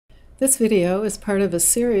This video is part of a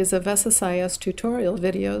series of SSIS tutorial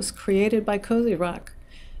videos created by COZYROC.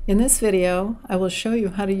 In this video, I will show you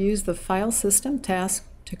how to use the file system task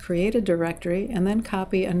to create a directory and then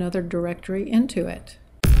copy another directory into it.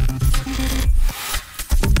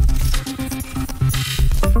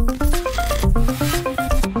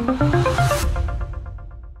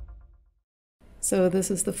 So this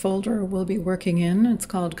is the folder we'll be working in. It's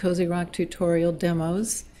called COZYROC Tutorial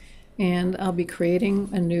Demos. And I'll be creating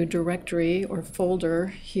a new directory or folder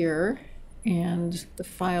here, and the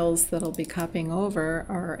files that I'll be copying over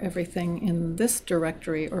are everything in this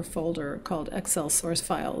directory or folder called Excel source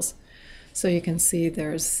files. So you can see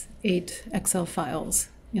there's 8 Excel files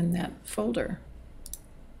in that folder.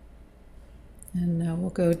 And now we'll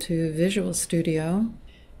go to Visual Studio,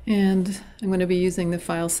 and I'm going to be using the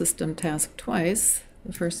file system task twice.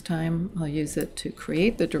 The first time I'll use it to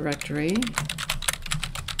create the directory.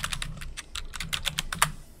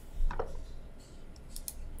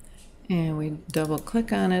 And we double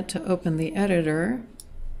click on it to open the editor.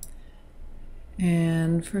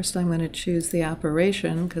 And first I'm going to choose the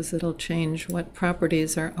operation because it'll change what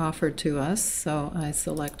properties are offered to us. So I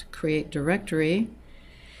select Create Directory.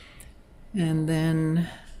 And then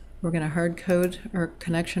we're going to hard code our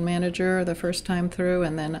connection manager the first time through,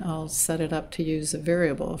 and then I'll set it up to use a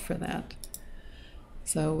variable for that.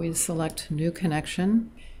 So we select New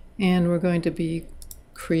Connection, and we're going to be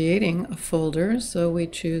creating a folder. So we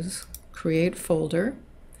choose Create Folder,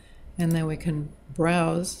 and then we can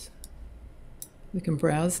browse. We can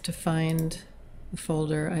browse to find the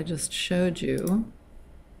folder I just showed you,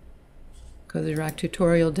 COZYROC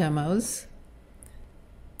Tutorial Demos.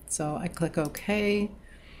 So I click OK,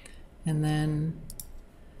 and then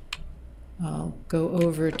I'll go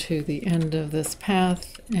over to the end of this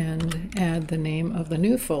path and add the name of the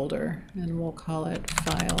new folder, and we'll call it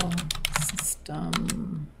File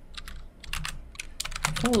System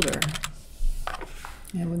Folder.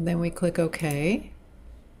 And then we click OK.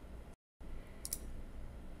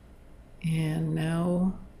 And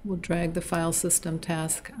now we'll drag the file system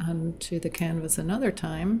task onto the canvas another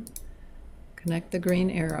time, connect the green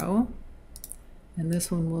arrow, and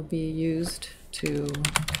this one will be used to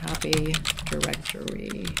copy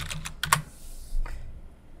directory.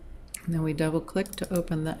 And then we double click to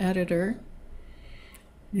open the editor,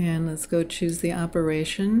 and let's go choose the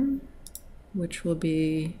operation, which will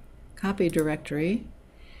be copy directory.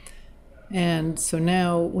 And so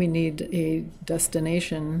now we need a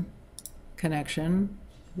destination connection,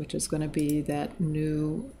 which is going to be the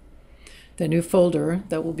new folder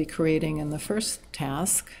that we'll be creating in the first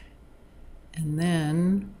task. And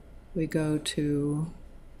then we go to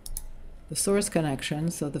the source connection,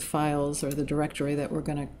 so the files or the directory that we're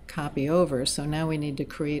going to copy over. So now we need to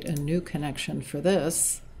create a new connection for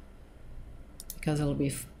this because it'll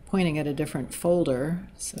be pointing at a different folder.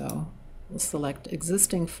 So we'll select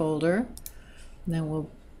existing folder, and then we'll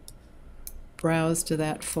browse to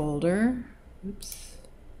that folder, which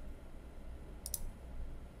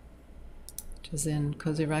is in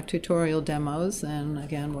COZYROC Tutorial Demos, and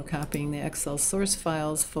again we're copying the Excel source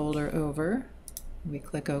files folder over. We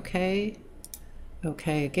click OK,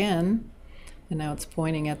 OK again, and now it's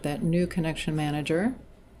pointing at that new connection manager.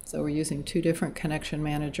 So we're using 2 different connection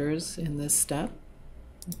managers in this step.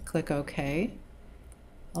 Click OK.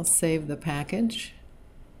 I'll save the package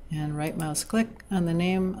and right mouse click on the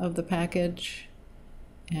name of the package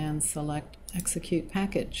and select Execute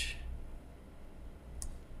Package.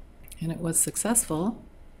 And it was successful.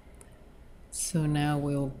 So now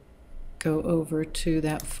we'll go over to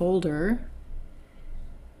that folder,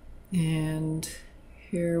 and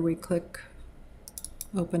here we click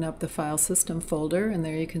open up the file system folder, and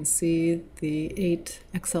there you can see the 8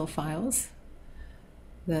 Excel files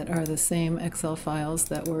that are the same Excel files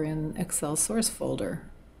that were in Excel source folder.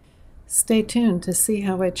 Stay tuned to see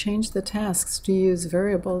how I change the tasks to use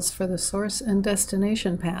variables for the source and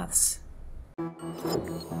destination paths.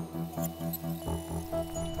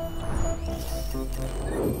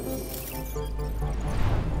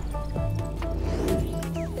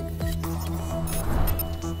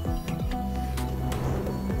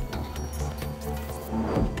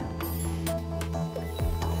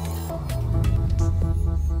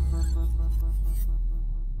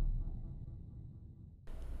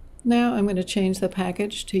 Now I'm going to change the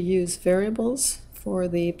package to use variables for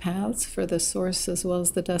the paths for the source as well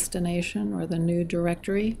as the destination or the new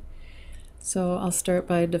directory. So I'll start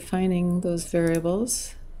by defining those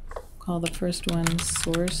variables. Call the first one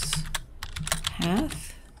source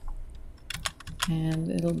path, and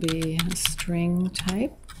it'll be a string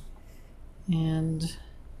type, and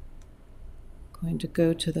I'm going to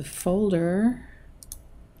go to the folder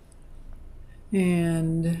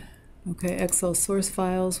And okay, Excel source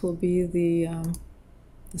files will be the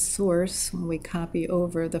source when we copy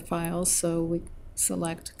over the files. So we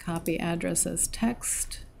select copy address as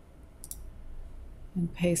text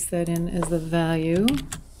and paste that in as the value.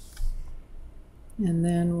 And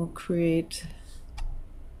then we'll create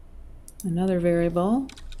another variable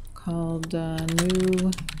called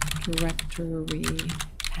new directory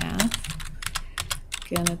path.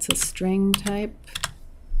 Again, it's a string type,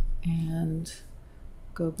 and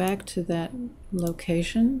go back to that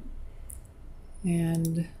location,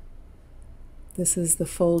 and this is the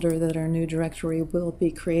folder that our new directory will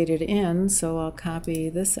be created in. So I'll copy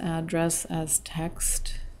this address as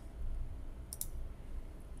text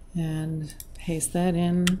and paste that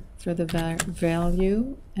in for the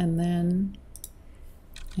value, and then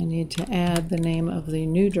I need to add the name of the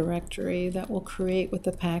new directory that we'll create with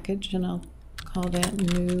the package, and I'll call that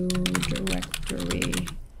new directory.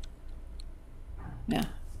 Yeah,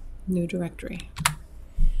 new directory.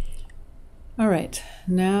 All right,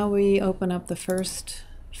 now we open up the first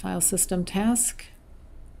file system task,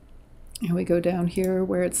 and we go down here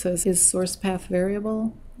where it says is source path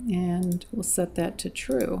variable, and we'll set that to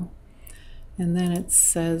true. And then it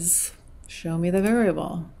says show me the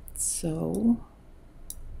variable. So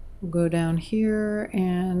we'll go down here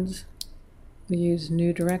and we use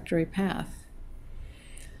new directory path.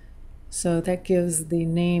 So that gives the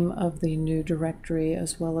name of the new directory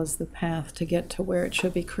as well as the path to get to where it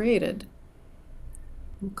should be created.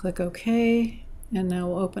 We'll click OK, and now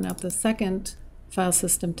we'll open up the second file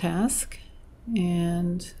system task,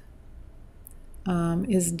 and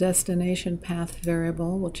is destination path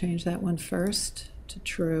variable. We'll change that one first to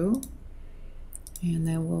true, and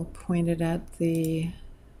then we'll point it at the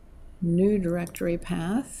new directory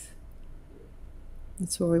path.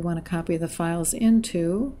 That's where we want to copy the files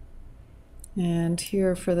into. And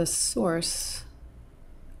here for the source,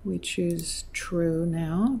 we choose true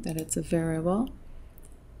now that it's a variable,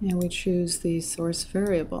 and we choose the source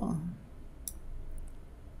variable,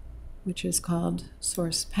 which is called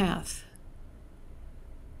source path.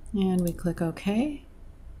 And we click OK,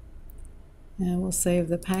 and we'll save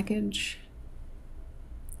the package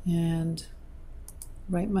and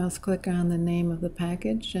right mouse click on the name of the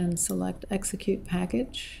package and select execute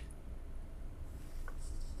package,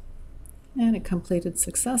 and it completed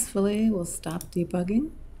successfully. We'll stop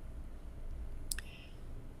debugging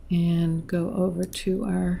and go over to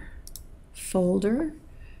our folder,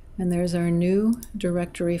 and there's our new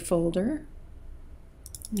directory folder,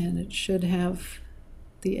 and it should have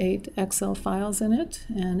the 8 Excel files in it,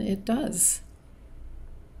 and it does.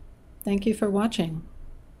 Thank you for watching.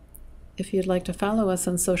 If you'd like to follow us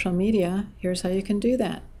on social media, here's how you can do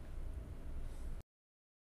that.